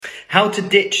How to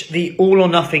ditch the all or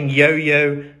nothing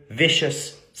yo-yo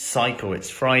vicious cycle. It's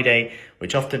Friday,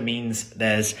 which often means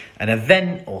there's an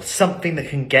event or something that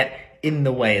can get in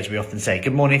the way, as we often say.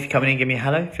 Good morning. If you're coming in, give me a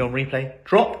hello. If you're on replay,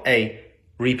 drop a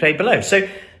replay below. So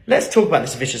let's talk about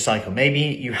this vicious cycle. Maybe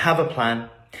you have a plan.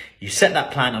 You set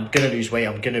that plan. I'm going to lose weight.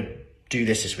 I'm going to do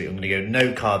this week. I'm going to go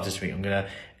no carbs this week. I'm going to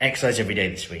exercise every day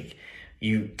this week.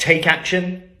 You take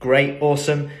action. Great.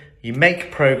 Awesome. You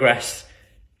make progress.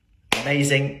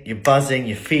 Amazing, you're buzzing,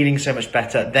 you're feeling so much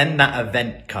better. Then that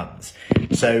event comes.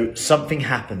 So something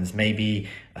happens, maybe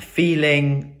a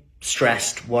feeling,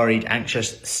 stressed, worried,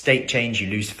 anxious, state change,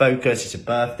 you lose focus, it's a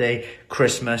birthday,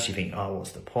 Christmas, you think, oh,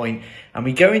 what's the point? And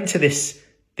we go into this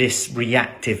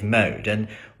reactive mode. And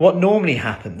what normally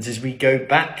happens is we go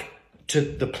back to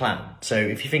the plan. So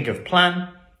if you think of plan,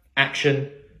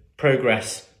 action,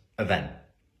 progress, event.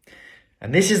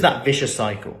 And this is that vicious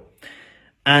cycle.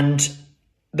 And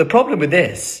the problem with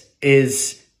this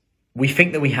is we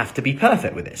think that we have to be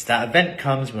perfect with this. That event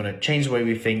comes, we want to change the way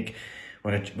we think,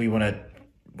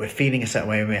 we're feeling a certain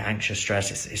way, we're anxious, stressed,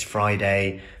 it's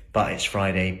Friday,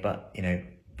 but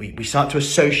we start to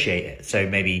associate it. So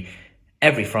maybe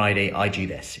every Friday I do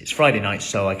this. It's Friday night,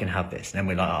 so I can have this. And then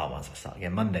we're like, oh, once I start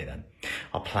again Monday then.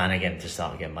 I'll plan again to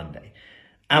start again Monday.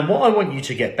 And what I want you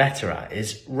to get better at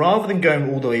is, rather than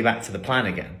going all the way back to the plan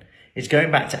again, is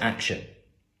going back to action.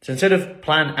 So instead of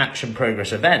plan, action,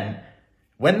 progress, event,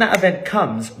 when that event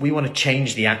comes, we want to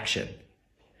change the action.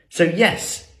 So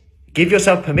yes, give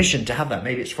yourself permission to have that.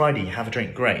 Maybe it's Friday, you have a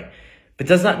drink, great. But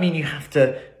does that mean you have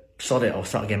to sod it or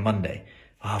start again Monday?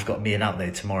 Oh, I've got a meal out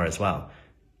there tomorrow as well.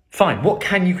 Fine, what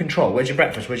can you control? Where's your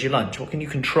breakfast? Where's your lunch? What can you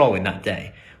control in that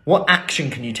day? What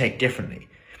action can you take differently?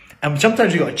 And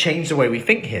sometimes we've got to change the way we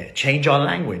think here, change our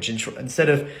language. Instead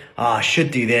of, I should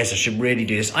do this, I should really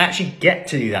do this, I actually get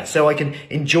to do that so I can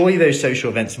enjoy those social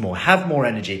events more, have more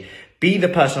energy, be the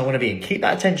person I want to be, and keep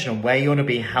that attention on where you want to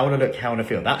be, how to look, how to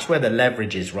feel. That's where the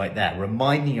leverage is right there,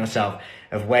 reminding yourself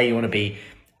of where you want to be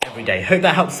every day. Hope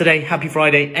that helps today. Happy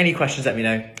Friday. Any questions, let me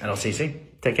know, and I'll see you soon.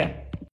 Take care.